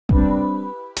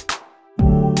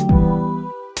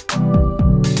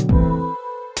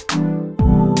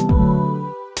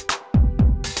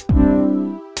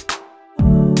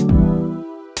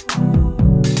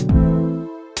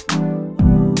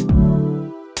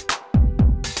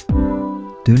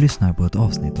Du lyssnar på ett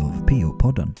avsnitt av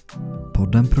PO-podden.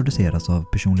 Podden produceras av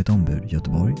Personligt ombud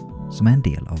Göteborg som är en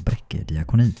del av Bräcke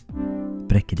diakoni.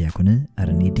 Bräcke diakoni är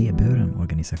en idéburen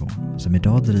organisation som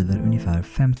idag driver ungefär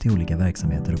 50 olika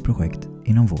verksamheter och projekt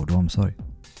inom vård och omsorg.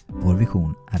 Vår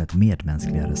vision är ett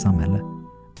medmänskligare samhälle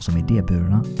och som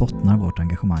idéburna bottnar vårt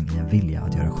engagemang i en vilja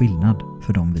att göra skillnad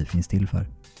för dem vi finns till för.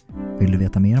 Vill du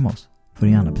veta mer om oss får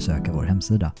du gärna besöka vår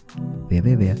hemsida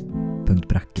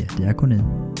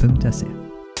www.brackediakoni.se.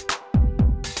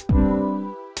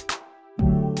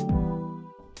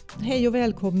 Hej och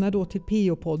välkomna då till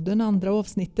PO-podden, andra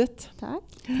avsnittet. Tack.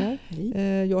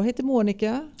 Jag heter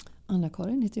Monica.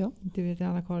 Anna-Karin heter jag. Det vet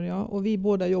Anna-Karin, ja. Och vi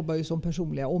båda jobbar ju som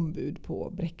personliga ombud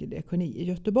på Bräcke diakoni i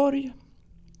Göteborg.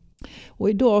 Och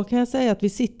idag kan jag säga att vi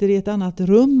sitter i ett annat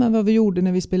rum än vad vi gjorde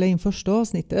när vi spelade in första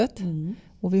avsnittet. Mm.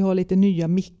 Och vi har lite nya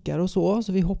mickar och så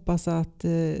vi hoppas att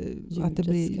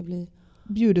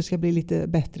ljudet ska bli lite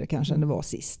bättre kanske än det var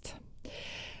sist.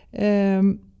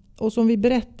 Och som vi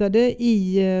berättade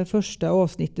i första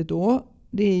avsnittet då,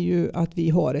 det är ju att vi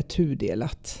har ett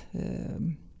tudelat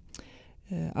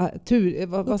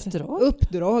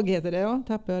uppdrag heter det, ja,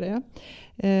 tappar jag det.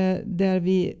 Där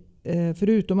vi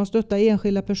förutom att stötta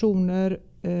enskilda personer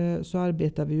så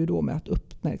arbetar vi ju då med att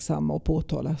uppmärksamma och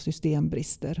påtala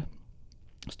systembrister.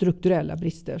 Strukturella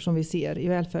brister som vi ser i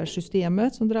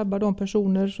välfärdssystemet som drabbar de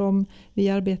personer som vi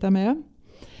arbetar med.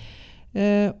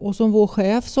 Och som vår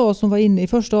chef sa som var inne i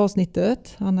första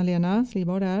avsnittet, Anna-Lena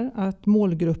Slibar där, att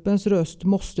målgruppens röst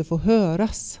måste få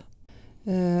höras.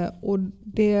 Och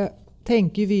det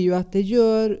tänker vi ju att det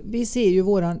gör, vi ser ju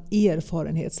våran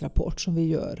erfarenhetsrapport som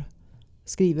vi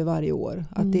skriver varje år.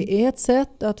 Att det är ett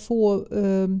sätt att få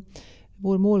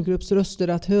vår målgrupps röster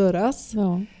att höras.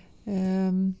 Ja.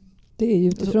 Det är ju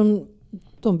utifrån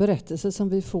de berättelser som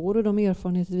vi får och de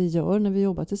erfarenheter vi gör när vi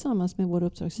jobbar tillsammans med våra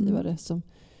uppdragsgivare som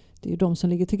det är ju de som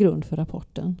ligger till grund för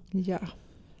rapporten. Ja,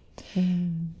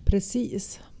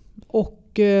 precis.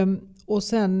 Och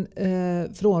sen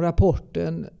från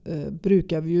rapporten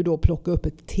brukar vi ju då plocka upp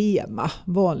ett tema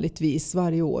vanligtvis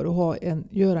varje år och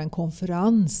göra en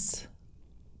konferens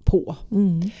på.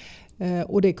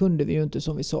 Och det kunde vi ju inte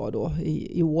som vi sa då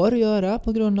i år göra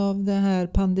på grund av den här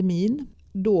pandemin.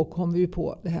 Då kom vi ju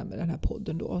på det här med den här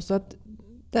podden då. Så att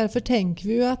därför tänker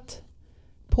vi ju att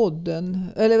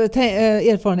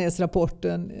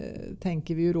erfarenhetsrapporten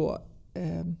tänker vi ju då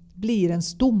blir en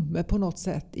stomme på något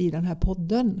sätt i den här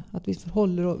podden. Att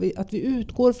vi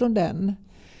utgår från den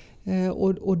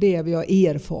och det vi har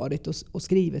erfarit och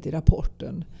skrivit i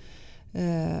rapporten.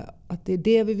 Att det är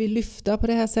det vi vill lyfta på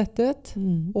det här sättet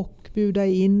och bjuda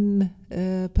in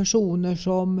personer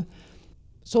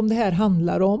som det här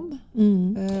handlar om.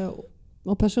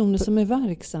 Och personer som är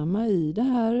verksamma i det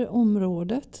här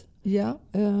området. Ja.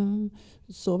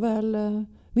 Såväl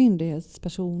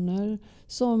myndighetspersoner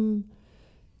som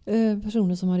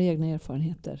personer som har egna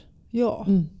erfarenheter. Ja.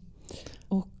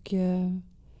 Och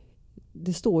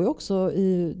det står ju också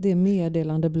i det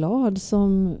meddelandeblad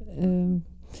som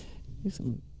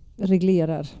liksom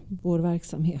reglerar vår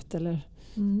verksamhet eller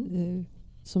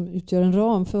som utgör en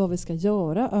ram för vad vi ska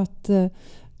göra, att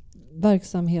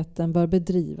verksamheten bör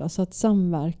bedrivas så att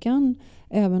samverkan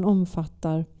även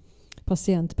omfattar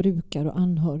patient-, brukar- och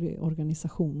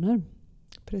anhörigorganisationer.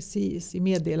 Precis, i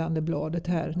meddelandebladet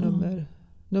här,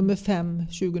 nummer 5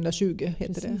 2020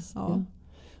 heter precis, det. Ja.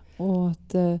 Och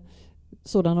att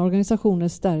sådana organisationer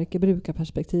stärker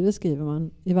brukarperspektivet, skriver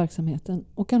man i verksamheten,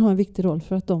 och kan ha en viktig roll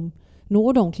för att de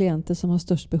når de klienter som har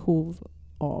störst behov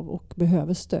av och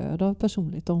behöver stöd av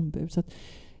personligt ombud. Så att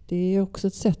det är också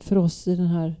ett sätt för oss i den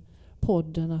här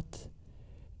podden att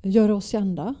göra oss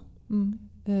kända.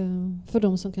 För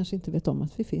de som kanske inte vet om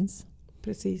att vi finns.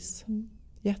 Precis.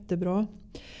 Jättebra.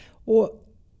 Och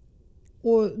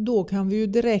då kan vi ju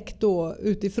direkt då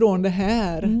utifrån det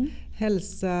här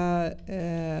hälsa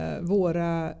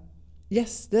våra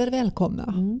gäster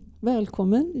välkomna.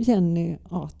 Välkommen Jenny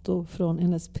Ato från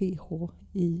NSPH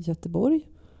i Göteborg.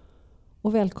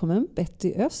 Och välkommen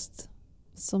Betty Öst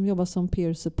som jobbar som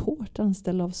peer support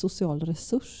anställd av social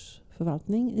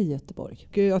resursförvaltning i Göteborg.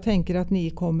 Jag tänker att ni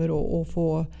kommer att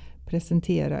få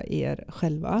presentera er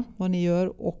själva, vad ni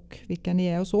gör och vilka ni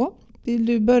är och så. Vill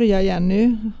du börja,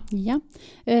 Jenny? Ja,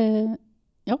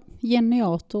 Jenny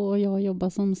Ato och jag jobbar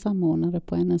som samordnare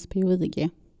på NSPH IG.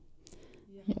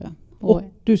 Ja. Och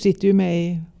du sitter ju med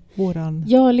i våran...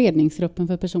 Jag ledningsgruppen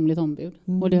för personligt ombud.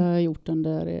 Och det har jag gjort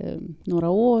under några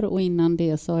år. Och innan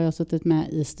det så har jag suttit med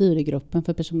i styrgruppen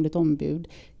för personligt ombud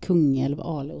Kungälv,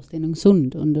 Ale och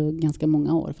Stenungsund under ganska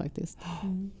många år faktiskt.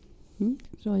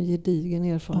 Du har en gedigen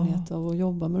erfarenhet av att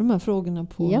jobba med de här frågorna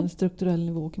på en strukturell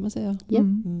nivå kan man säga. Ja.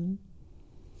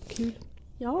 Kul.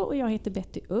 Ja, och jag heter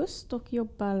Betty Öst och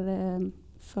jobbar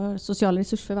för social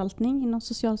resursförvaltning inom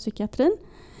socialpsykiatrin.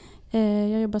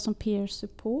 Jag jobbar som peer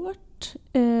support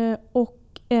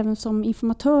och även som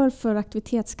informatör för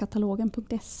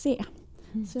aktivitetskatalogen.se.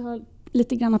 Så jag har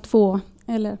lite grann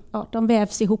de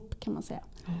vävs ihop kan man säga.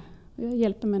 Och jag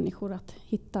hjälper människor att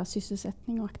hitta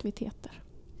sysselsättning och aktiviteter.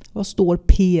 Vad står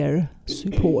peer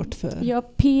support för? Ja,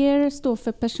 peer står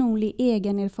för personlig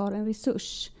egenerfaren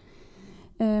resurs.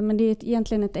 Men det är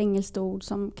egentligen ett engelskt ord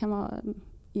som kan vara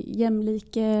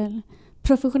jämlike,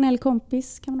 professionell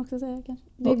kompis kan man också säga.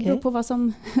 Det beror på vad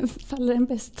som faller en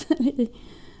bäst i.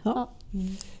 Ja.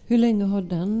 Hur länge har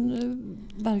den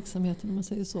verksamheten, om man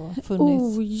säger så,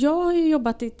 funnits? Jag har ju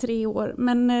jobbat i 3 år,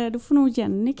 men då får nog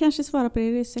Jenny kanske svara på det.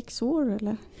 Är det 6 år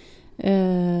eller?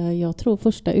 Jag tror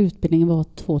första utbildningen var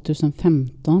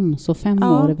 2015, så 5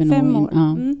 år är vi nog 5 år.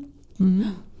 Ja.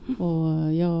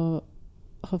 Och jag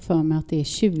har för mig att det är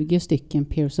 20 stycken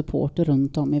peer support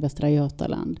runt om i Västra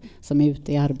Götaland som är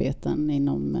ute i arbeten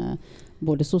inom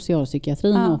både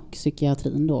socialpsykiatrin och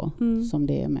psykiatrin då, som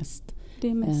det är mest. Det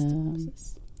är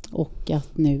mest, och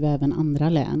att nu även andra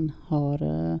län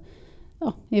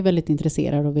är väldigt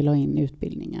intresserade och vill ha in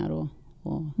utbildningar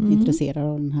och intresserade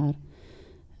av den här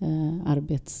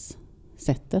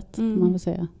arbetssättet, kan man väl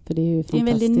säga. För det är ju fantastiskt.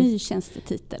 Det är en väldigt ny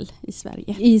tjänstetitel i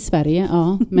Sverige. I Sverige,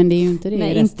 ja. Men det är ju inte det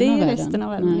Nej, i resten inte av världen. Nej, inte i resten av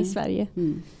världen, men i Sverige.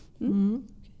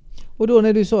 Och då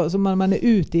när du sa att man är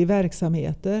ute i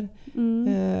verksamheter.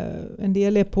 En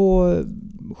del är på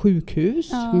sjukhus.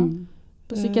 Ja,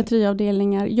 på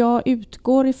psykiatriavdelningar. Jag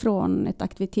utgår ifrån ett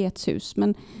aktivitetshus,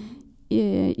 men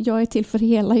jag är till för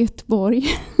hela Göteborg.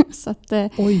 Så att,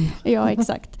 ja,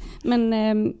 exakt. Men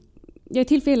jag är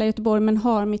till för hela Göteborg, men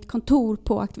har mitt kontor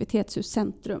på Aktivitetshus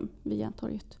Centrum vid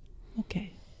Järntorget. Okay.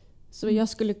 Så jag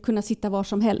skulle kunna sitta var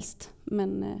som helst.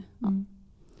 Men,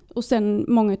 Och sen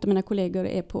många av mina kollegor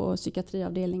är på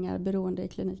psykiatriavdelningar,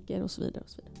 beroendekliniker och så vidare. Och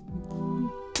så vidare.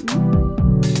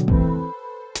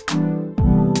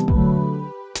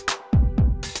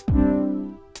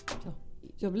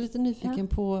 Jag blir lite nyfiken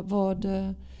på vad...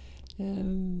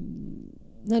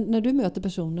 När du möter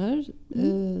personer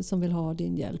som vill ha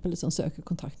din hjälp eller som söker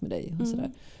kontakt med dig och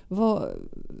sådär,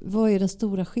 vad är den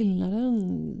stora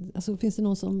skillnaden? Alltså, finns det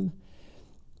någon som...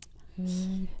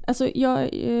 Alltså,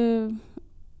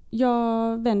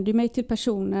 jag vänder mig till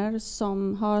personer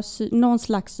som har någon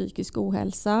slags psykisk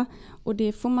ohälsa, och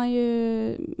det får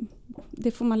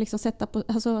man liksom sätta på,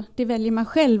 alltså det väljer man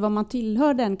själv om man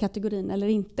tillhör den kategorin eller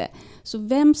inte. Så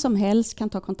vem som helst kan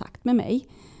ta kontakt med mig.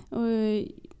 Och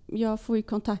jag får ju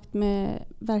kontakt med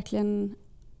verkligen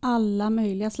alla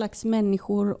möjliga slags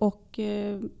människor och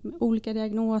olika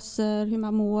diagnoser, hur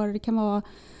man mår.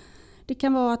 Det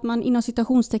kan vara att man inom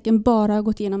citationstecken bara har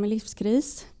gått igenom en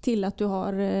livskris till att du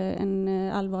har en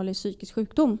allvarlig psykisk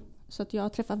sjukdom. Så att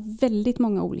jag träffar väldigt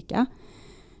många olika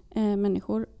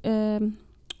människor.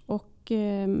 Och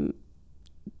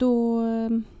då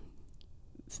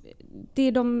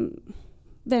det de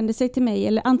vänder sig till mig,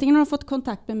 eller antingen har de fått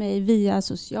kontakt med mig via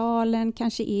socialen,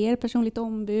 kanske personligt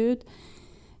ombud,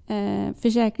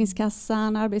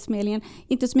 Försäkringskassan, Arbetsförmedlingen.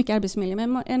 Inte så mycket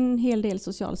Arbetsförmedlingen, men en hel del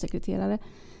socialsekreterare.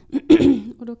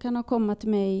 Och då kan de komma till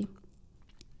mig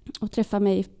och träffa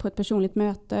mig på ett personligt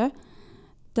möte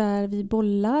där vi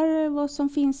bollar vad som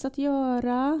finns att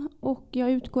göra, och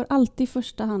jag utgår alltid i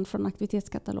första hand från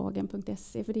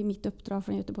aktivitetskatalogen.se, för det är mitt uppdrag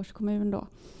från Göteborgs kommun då.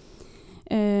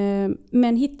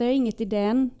 Men hittar jag inget i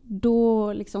den,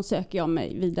 då liksom söker jag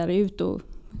mig vidare ut och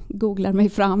googlar mig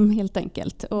fram helt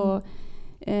enkelt. Och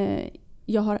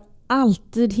jag har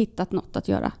alltid hittat något att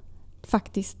göra.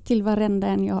 Faktiskt till varenda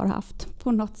en jag har haft.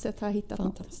 På något sätt har jag hittat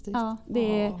fantastiskt. Något.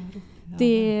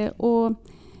 Ja, och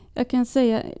jag kan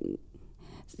säga,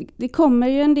 det kommer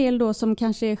ju en del då som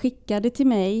kanske är skickade till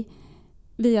mig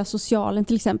via socialen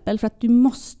till exempel, för att du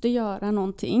måste göra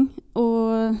någonting.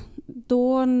 Och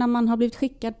då när man har blivit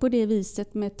skickad på det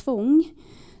viset med tvång,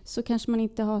 så kanske man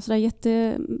inte har så där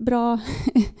jättebra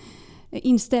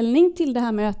inställning till det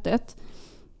här mötet.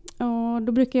 Och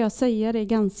då brukar jag säga det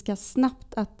ganska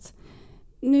snabbt att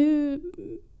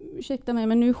ursäkta mig,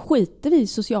 men nu skiter vi i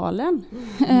socialen.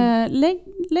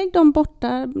 Lägg dem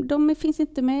borta, de finns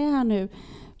inte med här nu.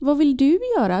 Vad vill du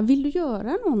göra? Vill du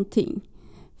göra någonting?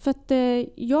 För att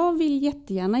jag vill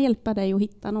jättegärna hjälpa dig att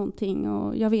hitta någonting,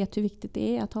 och jag vet hur viktigt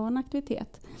det är att ha en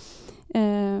aktivitet.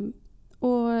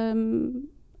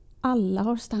 Alla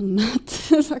har stannat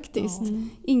faktiskt.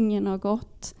 Ingen har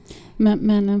gått.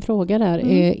 Men en fråga där,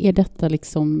 är detta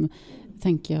liksom,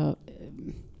 tänker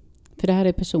För det här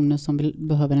är personer som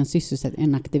behöver en sysselsättning,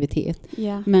 en aktivitet.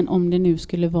 Ja. Men om det nu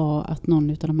skulle vara att någon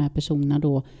av de här personerna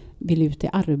då vill ut i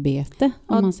arbete,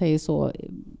 om man säger så,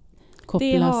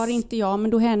 kopplas... Det har inte jag,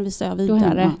 men då hänvisar jag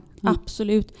vidare.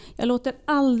 Absolut. Jag låter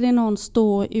aldrig någon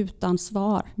stå utan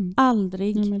svar.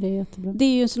 Aldrig. Ja, men det är jättebra. Det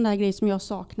är ju en sån där grej som jag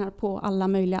saknar på alla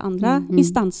möjliga andra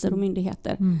instanser och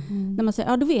myndigheter. När man säger,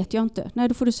 ja då vet jag inte. Nej,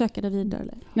 då får du söka dig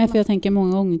vidare. Nej, för jag tänker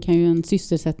många gånger kan ju en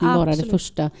sysselsättning vara det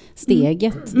första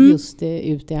steget just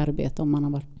ut i arbete om man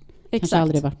har varit, kanske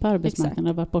aldrig varit på arbetsmarknaden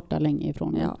eller varit borta länge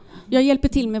ifrån. Ja. Jag hjälper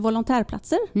till med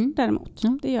volontärplatser däremot.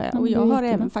 Ja. Det gör jag. Ja, Och det jag är har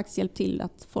jättebra. även faktiskt hjälpt till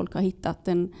att folk har hittat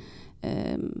en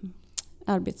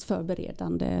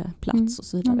arbetsförberedande plats och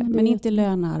så vidare. Ja, men inte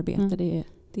lönearbete.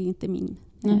 Det är inte min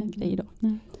grej då.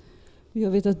 Nej.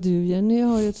 Jag vet att du, Jenny,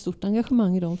 har ett stort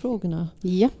engagemang i de frågorna.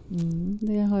 Ja,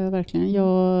 det har jag verkligen.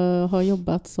 Jag har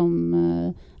jobbat som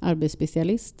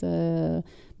arbetsspecialist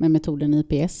med metoden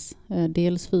IPS.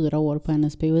 Dels 4 år på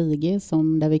NSP och IG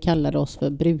där vi kallade oss för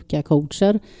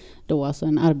brukarcoacher. Då alltså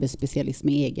en arbetsspecialist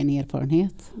med egen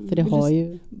erfarenhet. För det har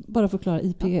ju... Bara förklara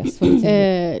IPS.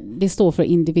 Det står för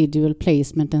Individual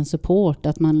Placement and Support.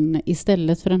 Att man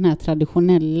istället för den här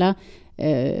traditionella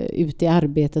ute i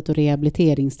arbetet och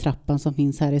rehabiliteringstrappan som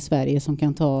finns här i Sverige som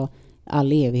kan ta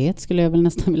all evighet skulle jag väl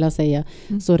nästan vilja säga,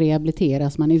 så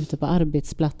rehabiliteras man ute på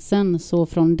arbetsplatsen. Så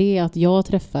från det att jag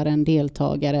träffar en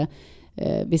deltagare,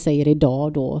 vi säger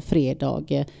idag då,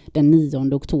 fredag den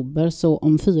 9 oktober, så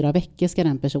om 4 veckor ska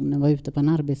den personen vara ute på en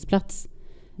arbetsplats.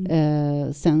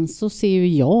 Sen så ser ju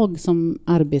jag som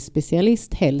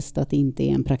arbetsspecialist helst att det inte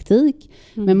är en praktik.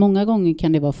 Men många gånger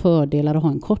kan det vara fördelar att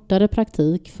ha en kortare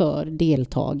praktik för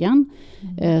deltagaren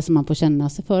som man får känna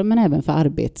sig för, men även för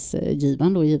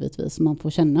arbetsgivaren då givetvis, så man får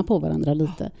känna på varandra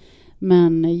lite.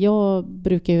 Men jag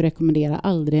brukar ju rekommendera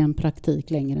aldrig en praktik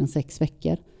längre än 6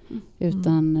 veckor.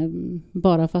 Utan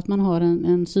bara för att man har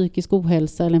en psykisk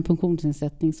ohälsa eller en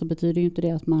funktionsnedsättning så betyder ju inte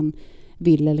det att man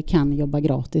vill eller kan jobba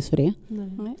gratis för det.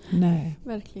 Nej.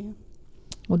 Verkligen.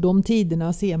 Och de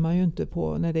tiderna ser man ju inte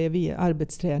på när det är via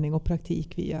arbetsträning och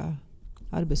praktik via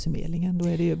Arbetsförmedlingen. Då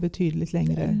är det ju betydligt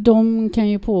längre. De kan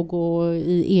ju pågå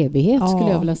i evighet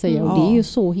skulle jag vilja säga. Och det är ju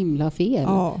så himla fel.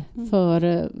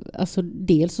 För alltså,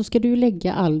 dels så ska du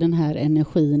lägga all den här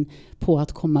energin på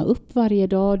att komma upp varje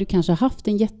dag. Du kanske har haft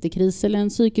en jättekris eller en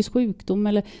psykisk sjukdom.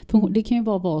 Eller, det kan ju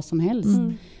vara vad som helst.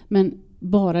 Men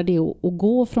bara det att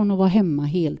gå från att vara hemma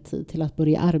heltid till att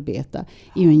börja arbeta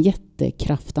är ju en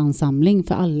jättekraftansamling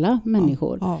för alla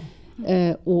människor.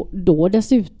 Och då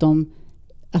dessutom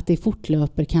att det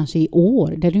fortlöper kanske i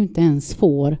år där du inte ens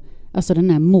får alltså den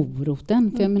här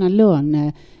moroten. För jag menar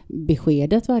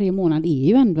lönebeskedet varje månad är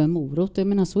ju ändå en morot. Jag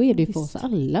menar så är det ju för oss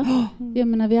alla. Jag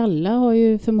menar vi alla har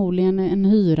ju förmodligen en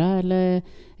hyra eller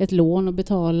ett lån att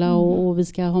betala och vi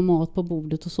ska ha mat på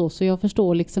bordet och så. Så jag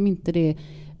förstår liksom inte det,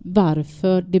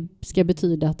 varför det ska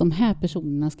betyda att de här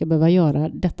personerna ska behöva göra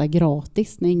detta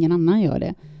gratis när ingen annan gör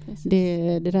det.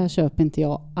 Det där köper inte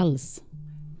jag alls.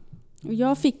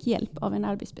 Jag fick hjälp av en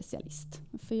arbetsspecialist.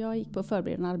 För jag gick på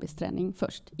förberedande arbetsträning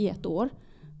först i 1 år.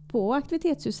 På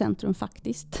Aktivitetshuscentrum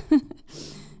faktiskt.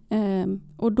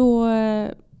 Och då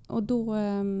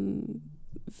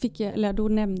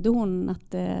nämnde hon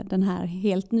att den här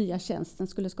helt nya tjänsten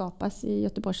skulle skapas i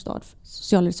Göteborgs stad,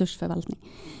 social resursförvaltning.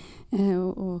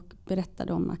 Och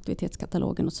berättade om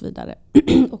aktivitetskatalogen och så vidare.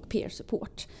 Och peer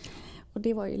support. Och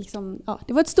det var ju liksom,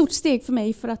 det var ett stort steg för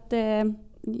mig för att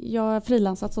jag har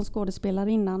frilansat som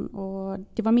skådespelare innan och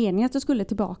det var meningen att jag skulle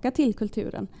tillbaka till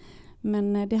kulturen.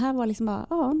 Men det här var liksom bara,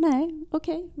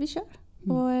 okej, vi kör.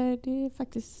 Och det är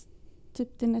faktiskt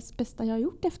typ det näst bästa jag har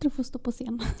gjort efter att få stå på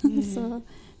scen. Så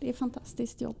det är ett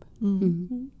fantastiskt jobb.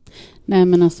 Nej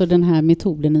men alltså den här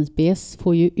metoden IPS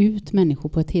får ju ut människor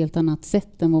på ett helt annat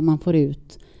sätt än vad man får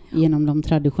ut genom de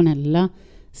traditionella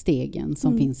stegen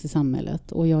som finns i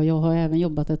samhället. Och jag har även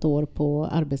jobbat 1 år på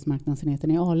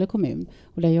arbetsmarknadsenheten i Ale kommun.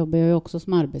 Och där jobbar jag också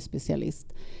som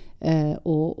arbetsspecialist.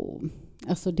 Och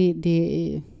alltså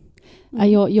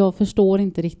jag förstår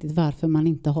inte riktigt varför man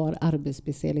inte har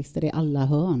arbetsspecialister i alla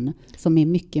hörn som är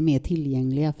mycket mer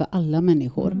tillgängliga för alla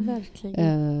människor.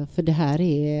 Verkligen. För det här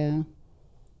är...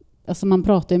 Alltså man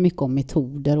pratar ju mycket om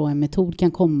metoder och en metod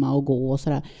kan komma och gå och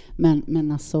sådär.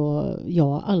 Men alltså jag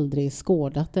har aldrig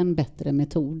skådat en bättre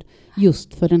metod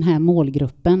just för den här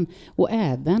målgruppen. Och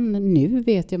även nu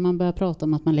vet jag man börjar prata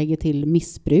om att man lägger till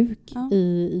missbruk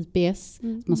i IPS.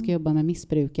 Man ska jobba med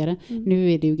missbrukare.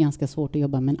 Nu är det ju ganska svårt att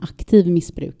jobba med en aktiv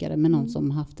missbrukare, med någon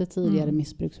som haft ett tidigare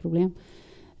missbruksproblem.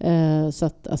 Så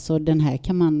att alltså, den här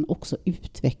kan man också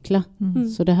utveckla.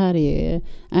 Så det här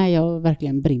är jag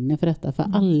verkligen brinner för detta. För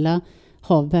alla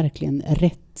har verkligen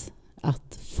rätt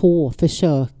att få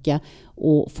försöka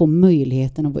och få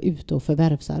möjligheten att vara ute och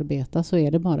förvärvsarbeta, så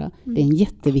är det bara. Det är en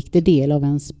jätteviktig del av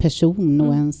ens person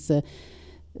och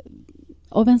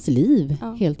av ens liv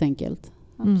helt enkelt.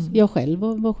 Jag själv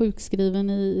var sjukskriven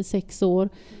i 6 år.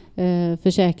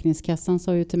 Försäkringskassan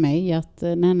sa ju till mig att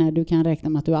nej, du kan räkna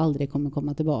med att du aldrig kommer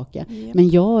komma tillbaka. Men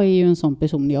jag är ju en sån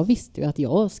person, jag visste ju att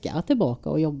jag ska tillbaka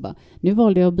och jobba. Nu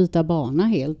valde jag att byta bana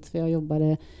helt, för jag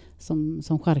jobbade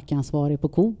som charkansvarig på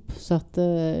Coop, så att det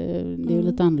är ju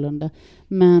lite annorlunda.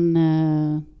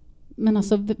 Men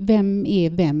alltså, vem är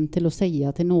vem till att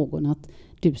säga till någon att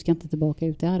du ska inte tillbaka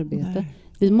ut i arbete? Nej.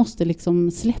 Vi måste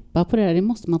liksom släppa på det där, det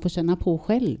måste man få känna på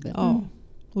själv. Ja,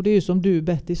 och det är ju som du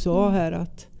Betty sa här,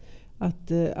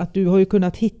 att du har ju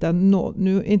kunnat hitta,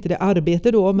 nu är inte det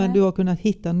arbete då, men du har kunnat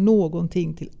hitta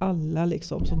någonting till alla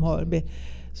liksom som har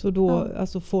så då,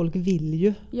 alltså folk vill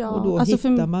ju, och då alltså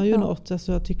hittar man ju något.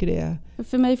 Alltså jag tycker det är...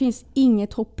 För mig finns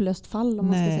inget hopplöst fall, om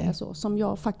man ska säga så, som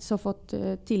jag faktiskt har fått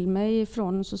till mig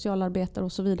från socialarbetare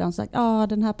och så vidare, och sagt,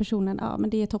 den här personen, men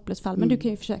det är ett hopplöst fall, men du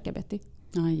kan ju försöka, Betty.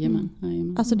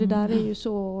 Jajamän. Alltså det där är ju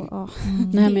så...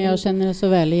 Nej, men jag känner det så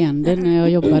väl igen det när jag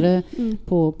jobbade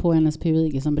på NSP och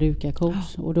IG som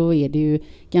brukarcoach. Och då är det ju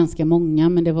ganska många,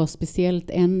 men det var speciellt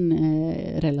en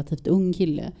relativt ung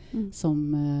kille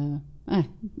som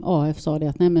AF sa det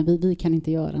att nej, men vi kan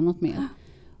inte göra något mer.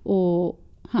 Och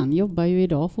han jobbar ju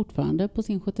idag fortfarande på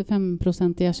sin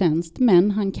 75-procentiga tjänst,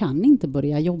 men han kan inte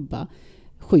börja jobba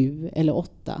 7 eller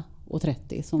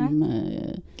 8:30 som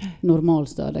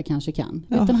normalstörda kanske kan.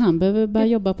 Utan han behöver börja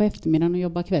jobba på eftermiddagen och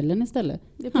jobba kvällen istället.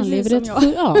 Han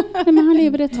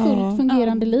lever ett fullt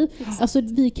fungerande liv. Alltså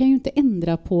vi kan ju inte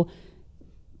ändra på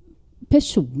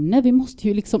personer. Vi måste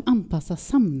ju liksom anpassa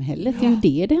samhället. Det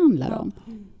är ju det handlar om.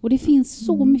 Och det finns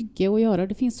så mycket att göra.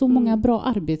 Det finns så många bra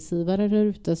arbetsgivare där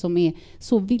ute som är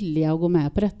så villiga att gå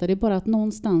med på detta. Det är bara att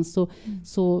någonstans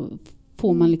så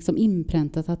får man liksom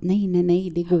inpräntat att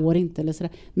nej, det går inte eller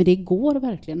sådär. Men det går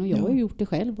verkligen, och jag har ju gjort det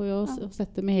själv och jag har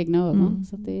sett det med egna ögon.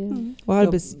 Så att det,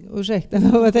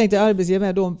 och jag tänkte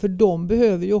arbetsgivare, för de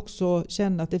behöver ju också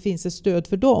känna att det finns ett stöd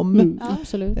för dem.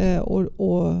 Absolut.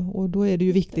 Och då är det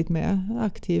ju viktigt med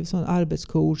aktiv sån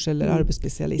arbetscoach eller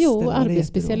arbetsspecialist. Jo,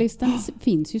 arbetsspecialisten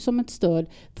finns ju som ett stöd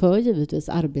för givetvis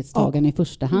arbetstagaren i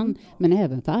första hand, men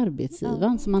även för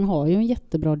arbetsgivaren. Så man har ju en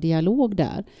jättebra dialog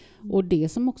där. Och det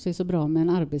som också är så bra med en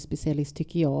arbetsspecialist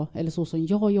tycker jag, eller så som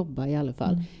jag jobbar i alla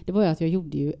fall, det var ju att jag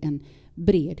gjorde ju en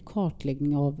bred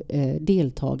kartläggning av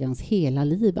deltagarens hela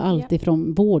liv. Allt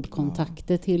ifrån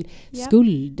vårdkontakter till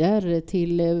skulder,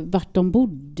 till vart de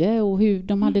bodde och hur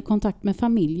de hade kontakt med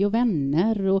familj och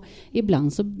vänner. Och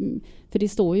ibland så, för det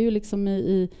står ju liksom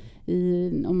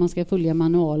om man ska följa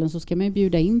manualen så ska man ju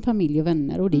bjuda in familj och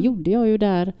vänner. Och det gjorde jag ju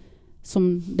där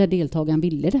deltagaren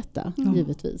ville detta,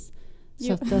 givetvis.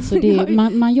 Så att alltså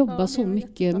man jobbar så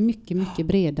mycket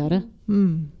bredare.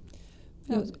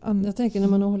 Jag tänker när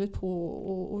man har hållit på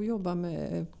och jobbar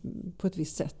med på ett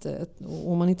visst sätt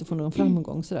och man inte får någon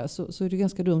framgång så är det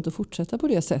ganska dumt att fortsätta på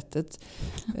det sättet.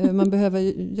 Man behöver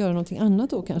göra någonting annat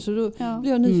då kanske. Då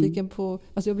blir jag nyfiken på,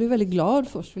 alltså jag blir väldigt glad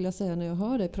först vill jag säga när jag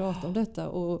hör dig prata om detta,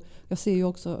 och jag ser ju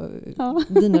också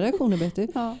dina reaktioner Betty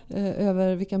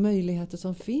över vilka möjligheter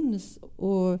som finns.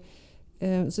 Och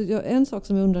så en sak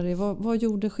som jag undrar är, vad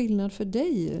gjorde skillnad för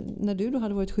dig när du då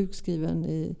hade varit sjukskriven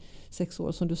i 6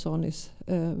 år som du sa nyss?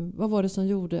 Vad var det som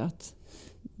gjorde att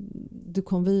du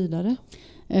kom vidare?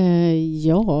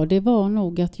 Det var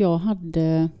nog att jag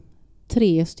hade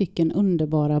 3 stycken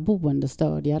underbara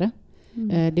boendestödjare.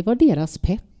 Det var deras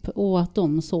pepp, och att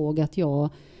de såg att jag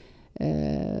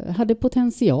hade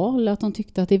potential, att de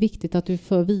tyckte att det är viktigt att du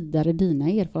för vidare dina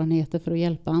erfarenheter för att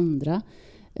hjälpa andra.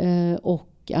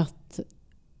 Och att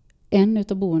en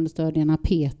av boendestödjarna,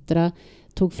 Petra,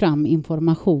 tog fram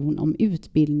information om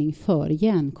utbildning för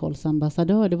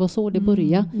hjärnkollsambassadör. Det var så det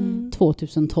började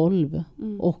 2012.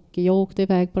 Och jag åkte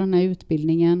iväg på den här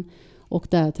utbildningen och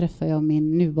där träffade jag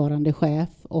min nuvarande chef,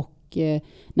 och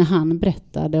när han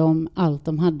berättade om allt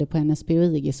de hade på NSP och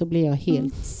IG så blev jag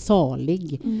helt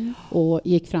salig och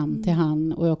gick fram till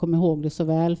han, och jag kommer ihåg det så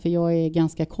väl för jag är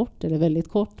ganska kort, eller väldigt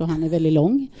kort, och han är väldigt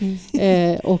lång.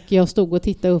 Och jag stod och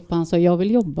tittade upp och han sa, jag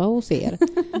vill jobba hos er.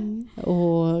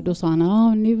 Och då sa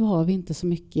han, nu har vi inte så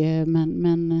mycket,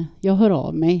 men jag hör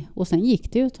av mig. Och sen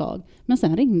gick det ju ett tag, men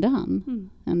sen ringde han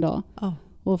en dag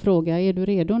och frågade, är du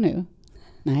redo nu?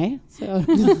 Nej, så jag.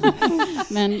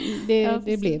 Men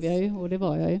det blev jag ju, och det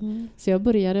var jag ju. Så jag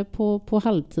började på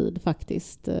halvtid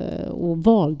faktiskt, och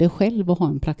valde själv att ha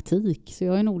en praktik. Så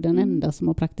jag är nog den enda som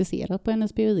har praktiserat på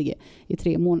NSP och IG i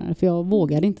 3 månader, för jag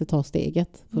vågade inte ta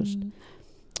steget först.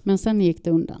 Men sen gick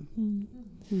det undan.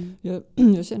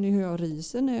 Jag känner ju hur jag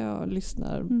ryser när jag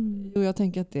lyssnar. Och jag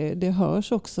tänker att det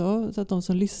hörs också, så att de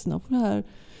som lyssnar på det här,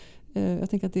 jag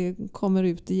tänker att det kommer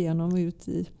ut i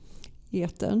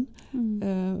etern.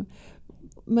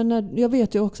 Men jag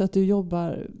vet ju också att du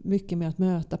jobbar mycket med att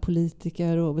möta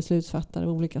politiker och beslutsfattare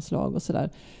av olika slag och sådär.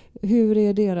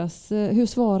 Hur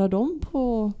svarar de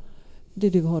på det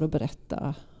du har att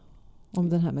berätta om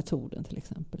den här metoden, till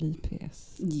exempel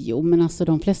IPS? Jo, men alltså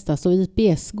de flesta, så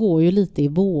IPS går ju lite i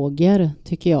vågor,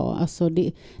 tycker jag. Alltså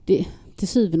till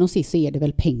syvende och sist så är det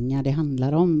väl pengar det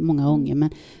handlar om många gånger. Men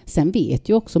sen vet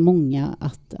ju också många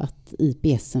att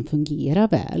IPSen fungerar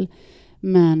väl.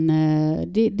 Men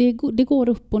det går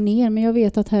upp och ner. Men jag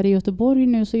vet att här i Göteborg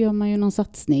nu så gör man ju någon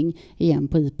satsning igen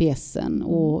på IPSen.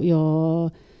 Och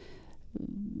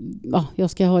jag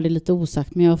ska ha det lite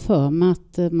osagt, men jag har för mig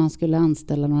att man skulle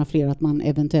anställa några fler, att man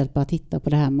eventuellt bara titta på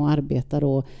det här med att arbeta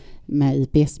då med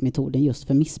IPS-metoden just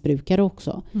för missbrukare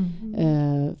också.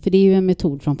 För det är ju en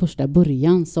metod från första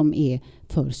början som är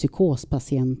för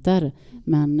psykospatienter,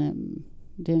 men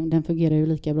den fungerar ju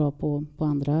lika bra på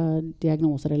andra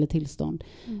diagnoser eller tillstånd.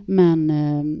 Men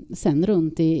sen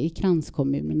runt i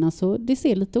kranskommunerna så det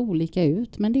ser lite olika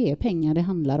ut, men det är pengar det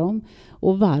handlar om.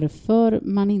 Och varför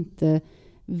man inte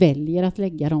väljer att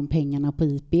lägga de pengarna på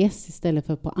IPS istället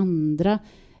för på andra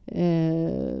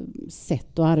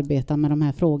sätt att arbeta med de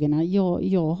här frågorna.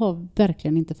 Jag har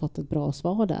verkligen inte fått ett bra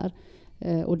svar där.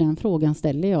 Och den frågan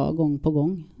ställer jag gång på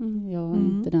gång. Jag är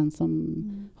inte den som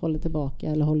håller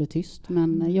tillbaka eller håller tyst.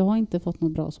 Men jag har inte fått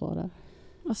något bra svar där.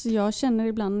 Alltså jag känner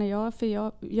ibland när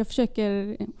jag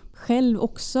försöker själv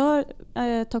också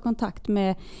ta kontakt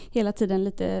med hela tiden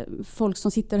lite folk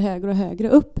som sitter högre och högre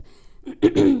upp.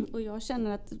 Och jag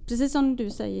känner att, precis som du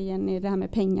säger Jenny, det här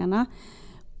med pengarna.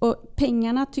 Och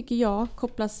pengarna tycker jag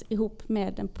kopplas ihop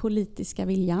med den politiska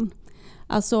viljan.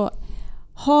 Alltså,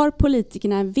 har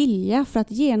politikerna en vilja för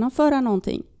att genomföra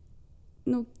någonting?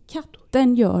 Nog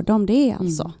katten gör de det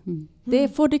alltså.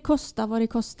 Det får det kosta vad det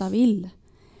kosta vill.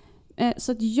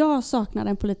 Så att jag saknar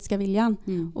den politiska viljan.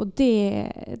 Och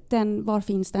var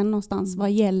finns den någonstans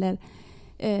vad gäller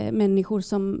människor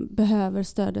som behöver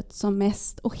stödet som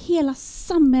mest? Och hela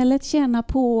samhället tjänar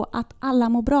på att alla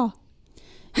mår bra.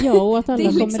 Ja, och att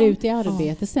alla kommer ut i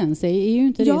arbete sen. Så är ju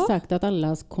inte det sagt att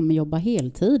alla kommer jobba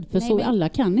heltid. För alla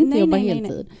kan inte jobba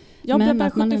heltid. Jag blev bara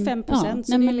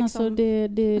 75%.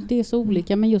 Det är så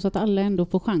olika, men just att alla ändå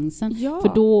får chansen.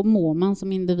 För då mår man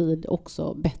som individ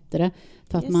också bättre.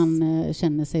 För att man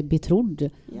känner sig betrodd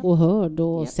och hörd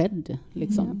och sedd.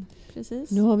 Liksom.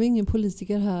 Precis. Nu har vi ingen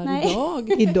politiker här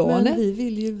idag. Men vi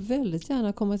vill ju väldigt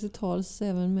gärna komma till tals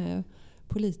även med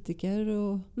politiker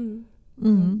och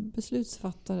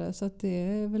beslutsfattare. Så att det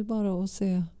är väl bara att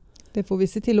se. Det får vi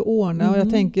se till att ordna. Och jag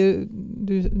tänker,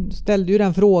 du ställde ju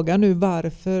den frågan nu,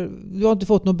 varför. Du har inte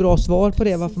fått något bra svar på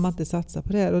det, varför man inte satsar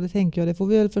på det här. Och det tänker jag, det får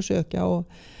vi väl försöka att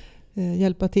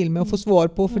hjälpa till med att få svar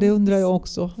på. För det undrar jag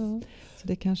också. Ja. Så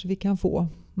det kanske vi kan få.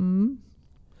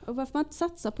 Och varför man inte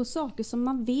satsar på saker som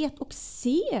man vet och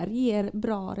ser ger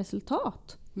bra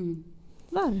resultat.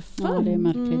 Varför? Ja, det är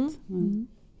märkligt.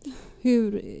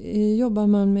 Hur jobbar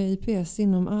man med IPS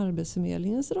inom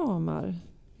Arbetsförmedlingens ramar?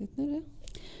 Vet ni det?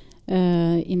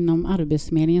 Inom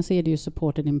Arbetsförmedlingen så är det ju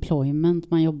supported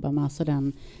employment man jobbar med, alltså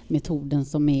den metoden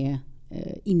som är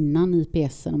innan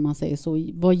IPSen, om man säger så.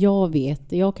 Vad jag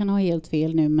vet, jag kan ha helt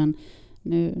fel nu, men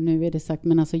nu är det sagt,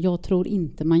 men alltså jag tror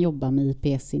inte man jobbar med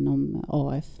IPS inom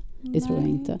AF. Det tror jag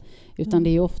inte. Utan det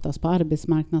är oftast på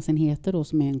arbetsmarknadsenheter då,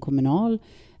 som är en kommunal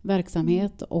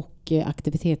verksamhet och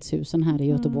aktivitetshusen här i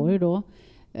Göteborg då.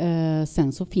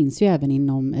 Sen så finns ju även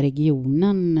inom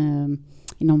regionen,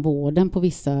 inom vården på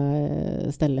vissa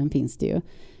ställen finns det ju.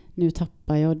 Nu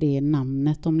tappar jag det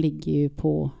namnet. De ligger ju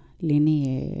på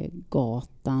Linnégatan,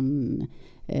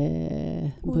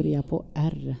 börjar på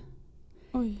R.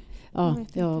 Oj. Ja,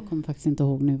 jag kommer faktiskt inte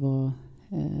ihåg nu vad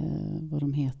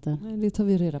de heter. Det tar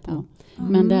vi reda på. Ja.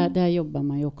 Men där jobbar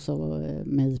man ju också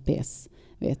med IPS,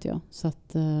 vet jag. Så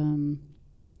att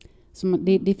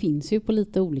det finns ju på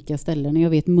lite olika ställen. Jag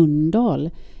vet Mölndal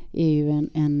är ju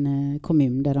en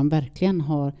kommun där de verkligen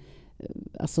har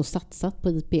alltså satsat på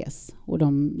IPS. Och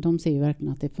de ser ju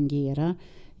verkligen att det fungerar.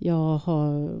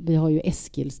 Vi har ju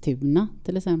Eskilstuna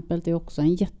till exempel. Det är också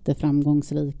en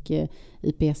jätteframgångsrik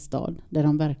IPS-stad. Där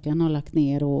de verkligen har lagt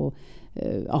ner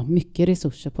mycket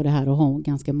resurser på det här och har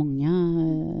ganska många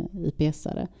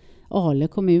IPS-are. Ale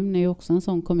kommun är ju också en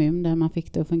sån kommun där man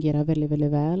fick det att fungera väldigt,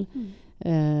 väldigt väl.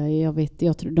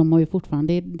 Jag tror, de har ju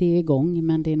fortfarande det igång,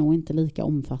 men det är nog inte lika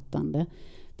omfattande.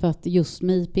 För att just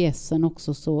med IPSen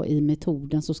också så i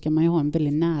metoden så ska man ju ha en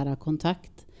väldigt nära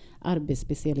kontakt.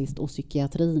 arbetsspecialist och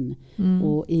psykiatrin.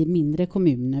 Och i mindre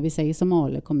kommuner, vi säger som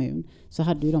Ale kommun, så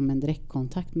hade ju de en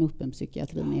direktkontakt med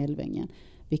öppenpsykiatrin i Älvängen.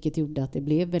 Vilket gjorde att det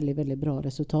blev väldigt, väldigt bra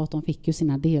resultat. De fick ju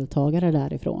sina deltagare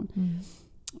därifrån.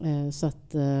 Så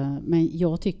att, men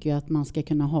jag tycker ju att man ska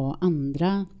kunna ha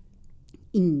andra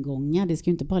ingångar. Det ska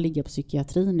ju inte bara ligga på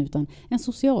psykiatrin, utan en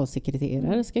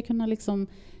socialsekreterare ska kunna liksom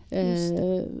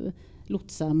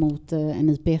lotsa mot en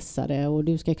IPS-are, och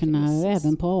du ska kunna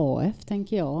även på AF,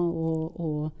 tänker jag,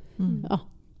 och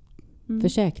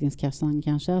Försäkringskassan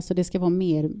kanske. Alltså det ska vara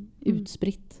mer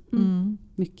utspritt.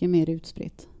 Mycket mer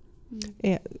utspritt.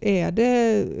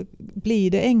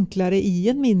 Blir det enklare i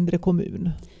en mindre kommun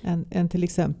än till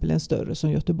exempel en större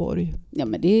som Göteborg? Ja,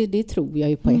 men det tror jag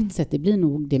ju på ett sätt. Det blir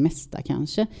nog det mesta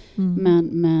kanske.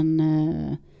 Men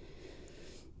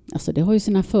alltså det har ju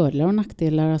sina fördelar och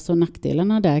nackdelar. Alltså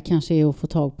nackdelarna där kanske är att få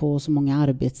tag på så många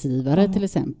arbetsgivare till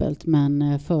exempel.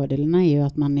 Men fördelarna är ju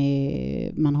att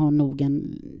man har nog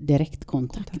en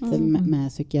direktkontakt med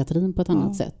psykiatrin på ett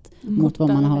annat sätt. Mot vad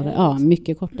man har. Ja,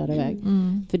 mycket kortare väg.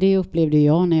 För det upplevde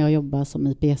jag när jag jobbade som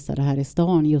IPS-are här i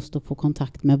stan. Just att få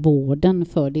kontakt med vården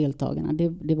för deltagarna.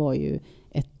 Det var ju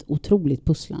ett otroligt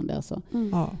pusslande alltså.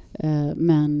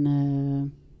 Men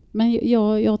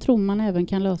jag tror man även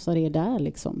kan lösa det där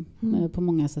liksom, på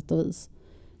många sätt och vis.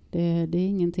 Det är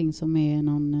ingenting som är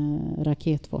någon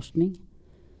raketforskning.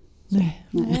 Nej.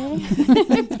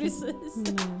 Precis.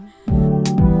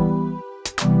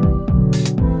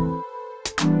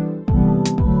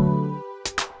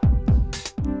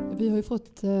 Vi har ju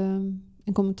fått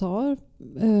en kommentar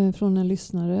från en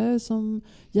lyssnare som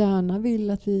gärna vill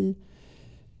att vi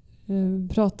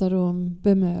pratar om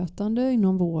bemötande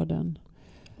inom vården.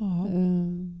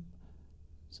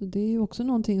 Så det är ju också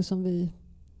någonting som vi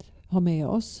har med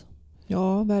oss.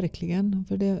 Ja, verkligen.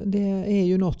 För det är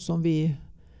ju något som vi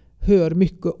hör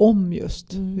mycket om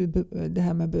just. Det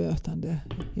här med bemötande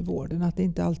i vården. Att det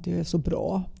inte alltid är så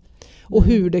bra. Och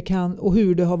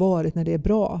hur det har varit när det är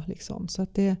bra. Liksom. Så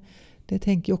att det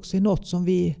tänker jag också är något som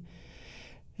vi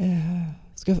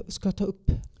ska ta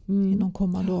upp i någon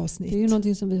kommande avsnitt. Det är ju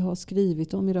någonting som vi har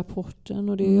skrivit om i rapporten.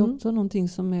 Och det är också någonting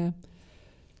som är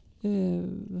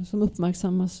som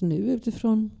uppmärksammas nu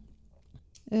utifrån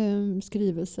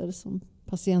skrivelser som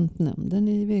patientnämnden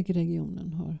i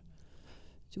VG-regionen har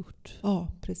gjort. Ja,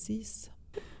 precis.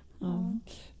 Ja.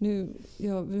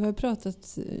 Vi har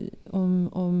pratat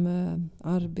om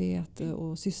arbete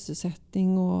och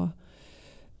sysselsättning och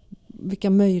vilka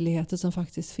möjligheter som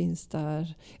faktiskt finns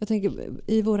där. Jag tänker,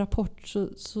 i vår rapport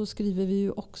så skriver vi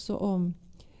ju också om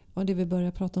det vi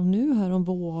börjar prata om nu här, om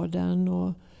vården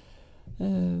och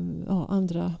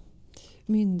andra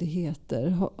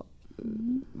myndigheter.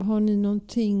 Har ni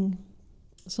någonting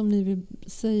som ni vill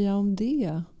säga om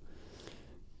det?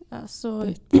 Alltså,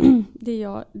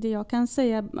 det jag kan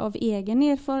säga av egen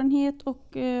erfarenhet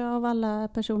och av alla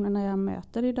personerna jag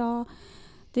möter idag,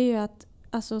 det är ju att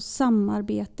alltså,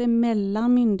 samarbete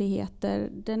mellan myndigheter,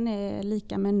 den är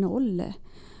lika med 0.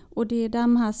 Och det är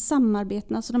de här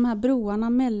samarbetena, alltså de här broarna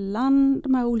mellan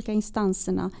de här olika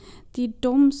instanserna, det är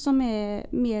de som är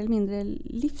mer eller mindre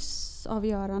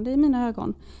livsavgörande i mina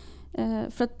ögon.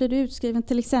 För att blir du utskriven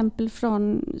till exempel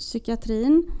från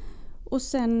psykiatrin och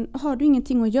sen har du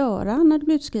ingenting att göra när du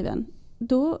blir utskriven,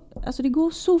 då, alltså det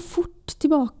går så fort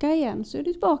tillbaka igen, så är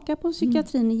du tillbaka på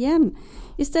psykiatrin igen.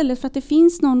 Istället för att det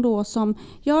finns någon då som,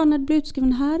 när du blir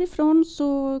utskriven härifrån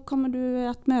så kommer du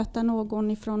att möta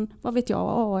någon ifrån, vad vet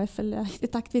jag, AF eller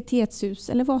ett aktivitetshus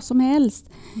eller vad som helst.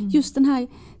 Just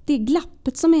det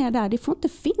glappet som är där, det får inte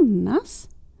finnas.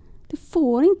 Det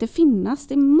får inte finnas,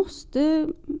 det måste...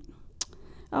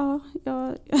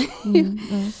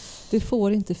 Det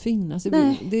får inte finnas.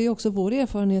 Det är också vår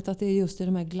erfarenhet att det är just i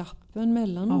de här glappen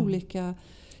mellan olika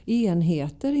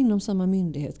enheter inom samma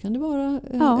myndighet, kan det vara,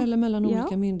 eller mellan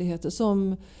olika myndigheter,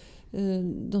 som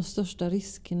de största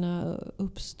riskerna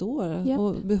uppstår.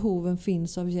 Och behoven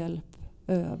finns av hjälp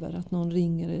över att någon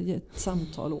ringer ett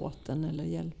samtal åt en eller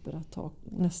hjälper att ta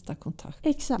nästa kontakt.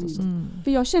 Exakt.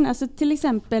 För jag känner alltså, till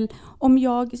exempel om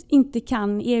jag inte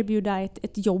kan erbjuda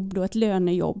ett jobb då, ett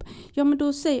lönejobb. Men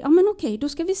då säger jag, okej, då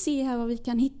ska vi se här vad vi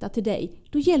kan hitta till dig.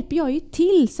 Då hjälper jag ju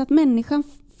till så att människan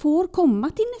får komma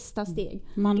till nästa steg.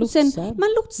 Man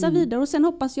lotsar vidare och sen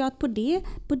hoppas jag att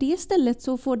på det stället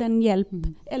så får den hjälp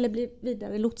eller blir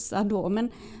vidare lotsad då. Men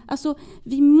alltså,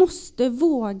 vi måste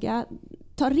våga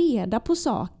ta reda på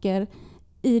saker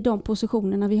i de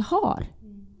positionerna vi har.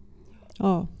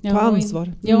 Ja, ta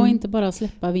ansvar. Jag inte bara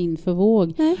släppa vind för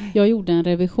våg. Jag gjorde en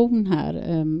revision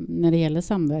här när det gäller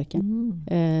samverkan.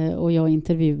 Och jag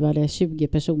intervjuade 20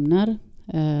 personer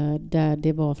där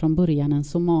det var från början en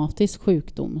somatisk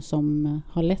sjukdom som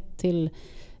har lett till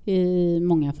i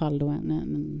många fall då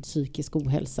en psykisk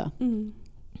ohälsa.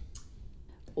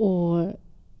 Och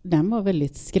den var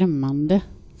väldigt skrämmande,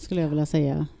 skulle jag vilja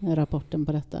säga, rapporten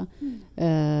på detta.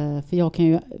 För jag kan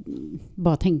ju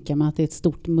bara tänka mig att det är ett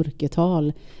stort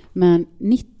mörkertal. Men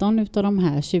 19 utav de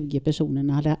här 20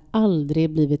 personerna hade aldrig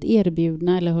blivit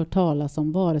erbjudna eller hört talas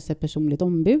om vare sig personligt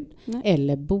ombud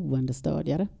eller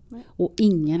boendestödjare. Och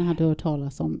ingen hade hört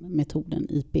talas om metoden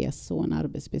IPS och en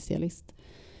arbetsspecialist.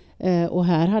 Och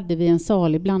här hade vi en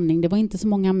salig blandning. Det var inte så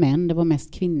många män, det var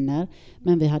mest kvinnor.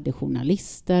 Men vi hade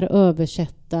journalister,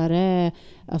 översättare,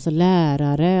 alltså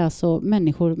lärare, alltså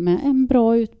människor med en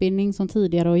bra utbildning som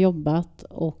tidigare har jobbat.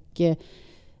 Och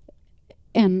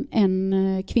en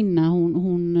kvinna,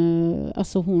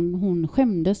 hon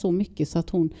skämde så mycket så att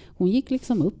hon gick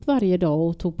liksom upp varje dag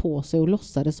och tog på sig och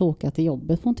låtsades åka till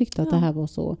jobbet. För hon tyckte att det här var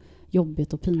så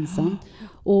jobbigt och pinsamt.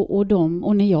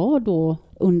 Och när jag då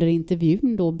under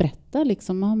intervjun då berättar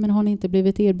liksom, men har ni inte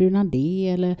blivit erbjudna det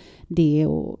eller det?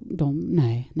 Och de,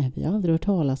 nej, vi har aldrig hört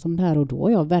talas om det här och då har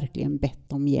jag verkligen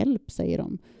bett om hjälp, säger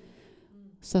de.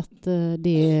 Så att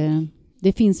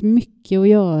det finns mycket att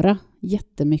göra,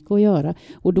 jättemycket att göra.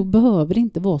 Och då behöver det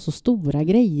inte vara så stora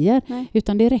grejer. Nej.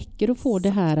 Utan det räcker att få det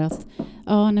här att,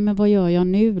 men vad gör jag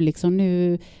nu? Liksom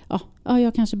nu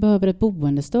jag kanske behöver ett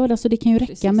boendestöd. Alltså det kan ju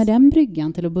räcka med den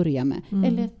bryggan till att börja med.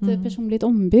 Eller ett personligt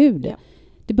ombud. Ja.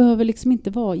 Det behöver liksom inte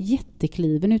vara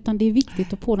jättekliven utan det är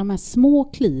viktigt att få de här små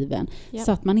kliven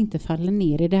så att man inte faller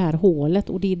ner i det här hålet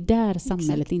och det är där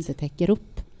samhället inte täcker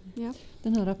upp. Ja.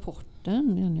 Den här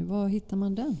rapporten, Jenny, var hittar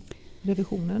man den?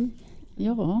 Revisionen?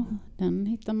 Ja, den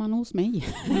hittar man hos mig.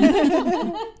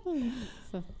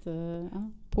 Så att,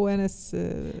 på hennes...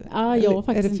 jag har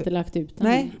faktiskt inte lagt ut den.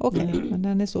 Nej, okej. Men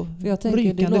den är så för jag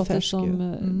tänker det låter färsk,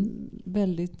 som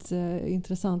väldigt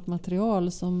intressant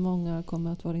material som många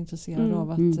kommer att vara intresserade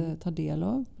av att ta del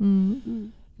av.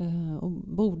 Och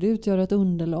borde utgöra ett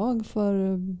underlag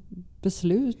för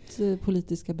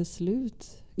politiska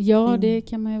beslut. Ja, det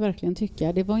kan man ju verkligen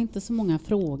tycka. Det var inte så många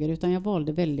frågor utan jag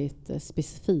valde väldigt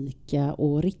specifika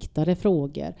och riktade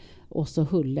frågor. Och så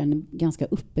höll en ganska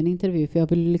öppen intervju. För jag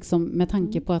ville liksom, med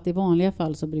tanke på att i vanliga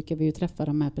fall så brukar vi ju träffa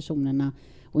de här personerna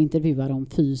och intervjua dem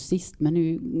fysiskt. Men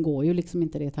nu går ju liksom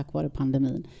inte det tack vare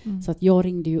pandemin. Så att jag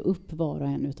ringde ju upp var och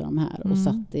en utav de här och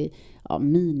satt i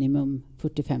minimum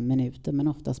 45 minuter. Men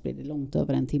oftast blir det långt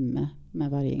över en timme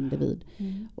med varje individ.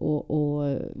 Och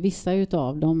vissa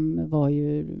utav dem var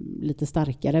ju lite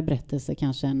starkare berättelser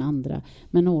kanske än andra.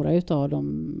 Men några utav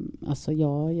dem, alltså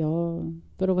jag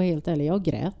för att vara helt ärlig, jag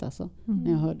grät alltså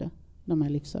när jag hörde de här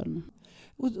livsödena.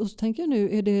 Och så tänker jag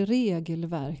nu, är det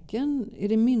regelverken, är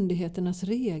det myndigheternas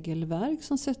regelverk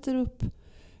som sätter upp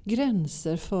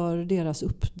gränser för deras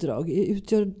uppdrag?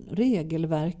 Utgör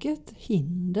regelverket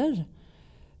hinder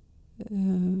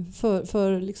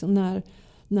för liksom när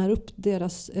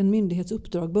en myndighets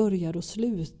uppdrag börjar och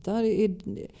slutar?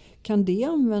 Kan det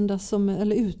användas som,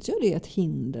 eller utgör det ett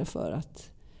hinder för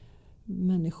att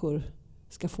människor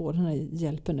ska få den här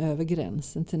hjälpen över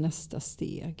gränsen till nästa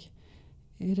steg?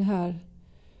 Är det här...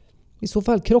 I så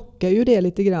fall krockar ju det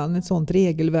lite grann ett sånt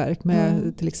regelverk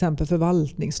med till exempel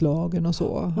förvaltningslagen och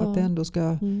så. Att det ändå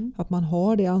ska, att man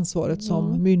har det ansvaret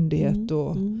som myndighet.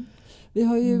 Och, Vi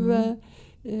har ju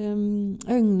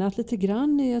ögnat lite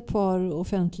grann i ett par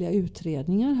offentliga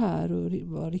utredningar här och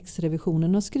vad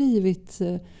Riksrevisionen har skrivit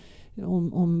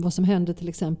om vad som händer till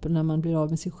exempel när man blir av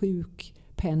med sin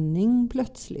sjukpenning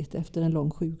plötsligt efter en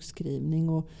lång sjukskrivning.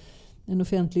 Och en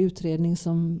offentlig utredning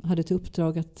som hade till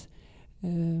uppdrag att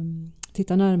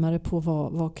titta närmare på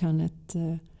vad kan ett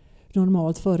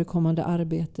normalt förekommande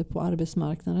arbete på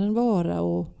arbetsmarknaden vara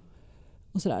och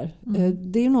sådär.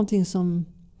 Det är ju någonting som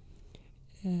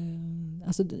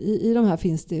alltså i de här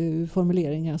finns det ju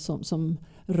formuleringar som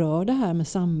rör det här med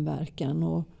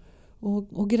samverkan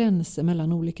och gränser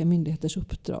mellan olika myndigheters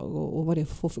uppdrag och vad det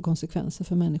får för konsekvenser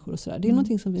för människor och sådär. Det är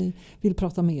någonting som vi vill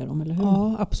prata mer om, eller hur?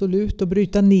 Ja, absolut. Och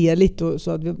bryta ner lite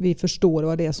så att vi förstår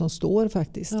vad det är som står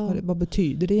faktiskt. Ja. Vad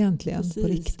betyder det egentligen på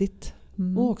riktigt?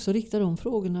 Och också rikta de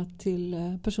frågorna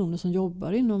till personer som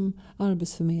jobbar inom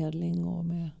arbetsförmedling och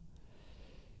med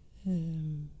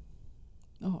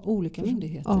olika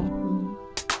myndigheter. Ja.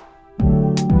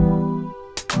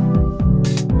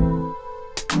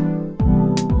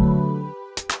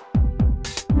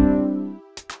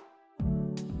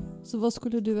 Så vad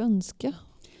skulle du önska?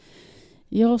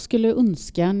 Jag skulle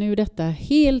önska, nu detta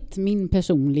helt min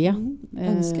personliga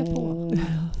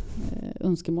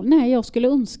önskemål. Nej, jag skulle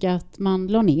önska att man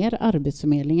la ner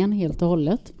Arbetsförmedlingen helt och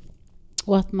hållet.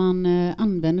 Och att man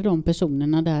använder de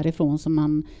personerna därifrån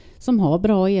som har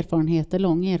bra erfarenheter,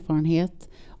 lång erfarenhet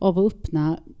av att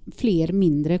öppna fler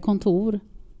mindre kontor.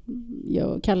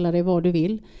 Jag kallar det vad du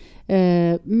vill.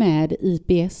 Med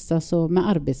IPS, alltså med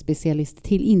arbetsspecialister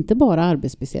till, inte bara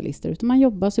arbetsspecialister, utan man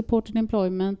jobbar supported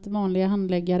employment, vanliga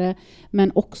handläggare,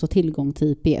 men också tillgång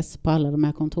till IPS på alla de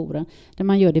här kontoren, där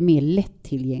man gör det mer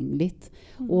lättillgängligt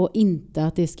och inte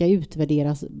att det ska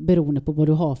utvärderas beroende på vad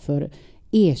du har för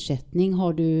ersättning.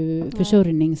 Har du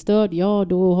försörjningsstöd? Ja,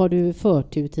 då har du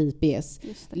förtur till IPS.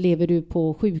 Lever du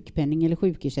på sjukpenning eller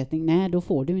sjukersättning? Nej, då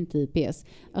får du inte IPS.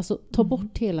 Alltså ta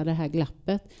bort hela det här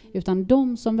glappet. Utan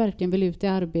de som verkligen vill ut i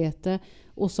arbete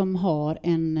och som har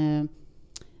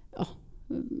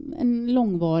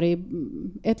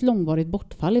ett långvarigt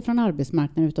bortfall från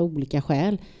arbetsmarknaden utav olika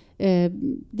skäl.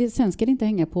 Sen ska det inte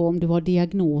hänga på om du har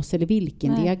diagnos eller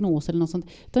vilken diagnos eller något sånt,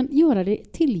 utan göra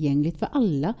det tillgängligt för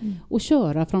alla och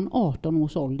köra från 18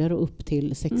 års ålder och upp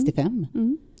till 65.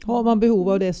 Har man behov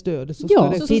av det stödet så ska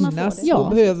det finnas. Och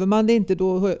behöver man det inte,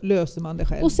 då löser man det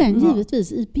själv. Och sen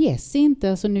givetvis IPS är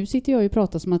inte, alltså nu sitter jag och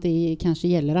pratar som att det kanske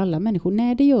gäller alla människor.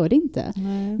 Nej, det gör det inte.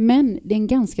 Nej. Men det är en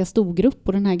ganska stor grupp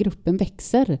och den här gruppen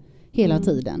växer hela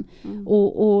tiden.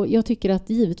 Och jag tycker att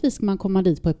givetvis ska man komma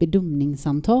dit på ett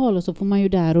bedömningssamtal, och så får man ju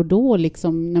där och då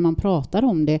liksom, när man pratar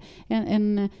om det,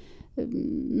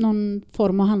 någon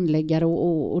form av handläggare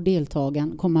och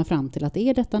deltagaren komma fram till att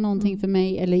är detta någonting för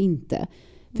mig eller inte.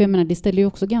 För jag menar, det ställer ju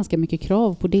också ganska mycket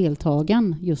krav på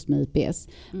deltagaren just med IPS.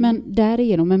 Men där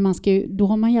är de, men då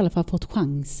har man i alla fall fått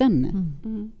chansen.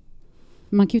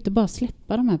 Man kan ju inte bara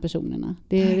släppa de här personerna.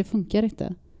 Det funkar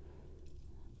inte.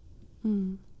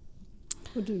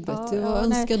 Och du Betty, vad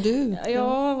önskar du?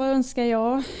 Ja, vad önskar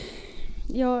jag?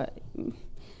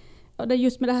 Det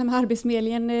just med det här med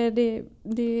Arbetsförmedlingen, det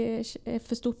är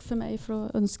för stort för mig för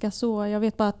att önska så. Jag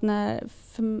vet bara att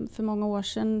för många år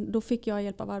sedan, då fick jag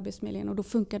hjälp av Arbetsförmedlingen och då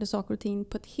funkade saker och ting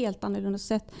på ett helt annorlunda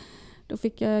sätt. Då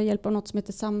fick jag hjälp av något som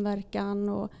heter samverkan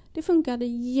och det funkade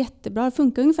jättebra. Det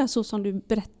funkar ungefär så som du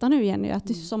berättar nu, Jenny, att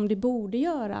det, som det borde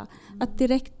göra. Att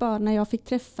direkt bara när jag fick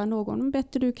träffa någon,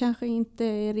 Betty, du kanske inte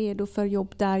är redo för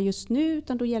jobb där just nu,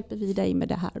 utan då hjälper vi dig med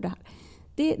det här och det här.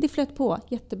 Det flöt på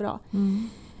jättebra.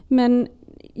 Men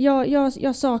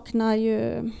jag saknar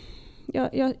ju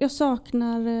jag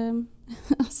saknar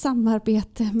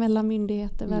samarbete mellan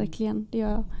myndigheter, verkligen. Det gör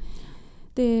jag.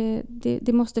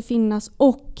 Det måste finnas,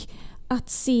 och att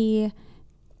se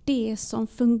det som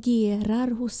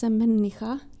fungerar hos en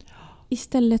människa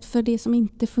istället för det som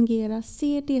inte fungerar.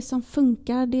 Se det som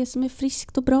funkar, det som är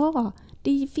friskt och bra.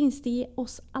 Det finns det i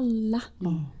oss alla.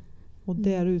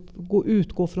 Och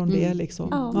utgå från det liksom.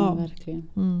 Ja, verkligen.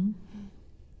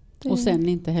 Och sen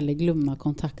inte heller glömma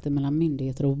kontakten mellan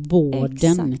myndigheter och vården.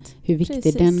 Exakt. Hur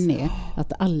viktig den är.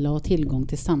 Att alla har tillgång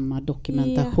till samma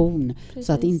dokumentation.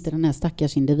 Så att inte den här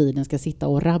stackars individen ska sitta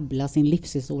och rabbla sin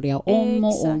livshistoria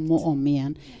om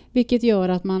igen. Vilket gör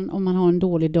att man, om man har en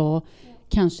dålig dag,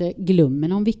 kanske glömmer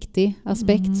någon viktig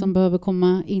aspekt som behöver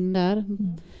komma in där.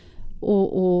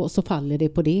 Och så faller det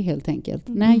på det helt enkelt.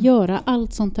 Nej, göra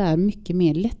allt sånt där mycket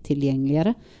mer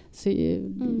lättillgängligare. Så,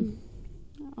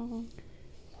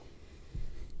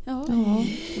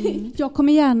 Jag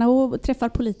kommer gärna och träffar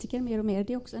politiker mer och mer.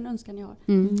 Det är också en önskan jag har. Att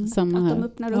de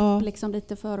öppnar upp liksom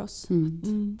lite för oss.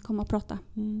 Att komma och prata.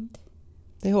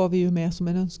 Det har vi ju med som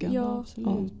en önskan. Ja,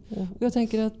 absolut. Jag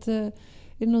tänker att är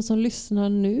det någon som lyssnar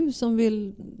nu som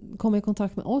vill komma i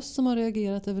kontakt med oss, som har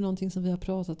reagerat över någonting som vi har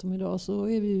pratat om idag, så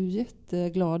är vi ju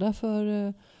jätteglada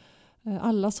för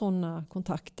alla sådana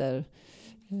kontakter.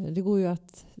 Det går ju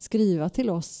att skriva till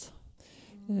oss,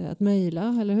 att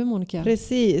mejla, eller hur Monica?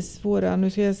 Precis, nu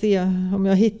ska jag se om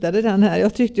jag hittade den här.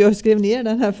 Jag tyckte jag skrev ner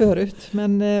den här förut,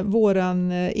 men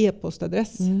våran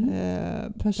e-postadress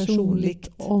personligt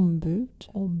ombud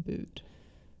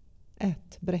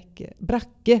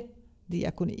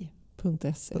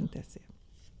 @brackediakoni.se.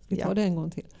 Vi tar det en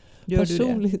gång till.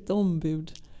 Personligt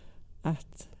ombud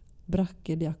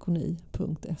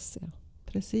 @brackediakoni.se.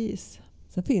 Precis.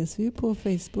 Sen finns vi ju på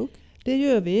Facebook. Det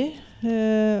gör vi.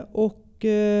 Och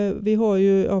vi har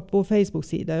ju på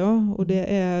Facebook-sida, och det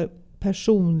är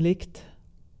personligt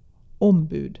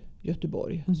ombud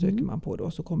Göteborg. Söker man på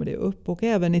då så kommer det upp. Och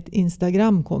även ett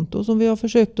Instagramkonto som vi har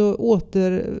försökt att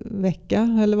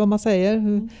återväcka, eller vad man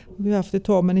säger. Vi har haft ett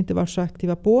tag men inte varit så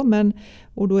aktiva på.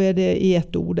 Och då är det i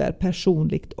ett ord där,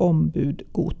 personligt ombud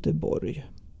Göteborg.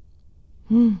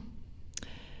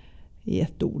 I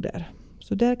ett ord där.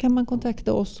 Så där kan man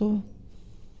kontakta oss och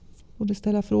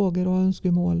ställa frågor och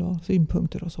önskemål och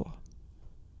synpunkter och så.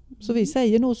 Så vi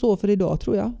säger nog så för idag,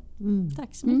 tror jag.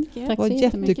 Tack så mycket. Det var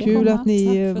jättekul att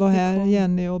ni var här,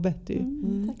 Jenny och Betty.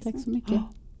 Tack så mycket.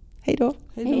 Hej då.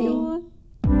 Hej då.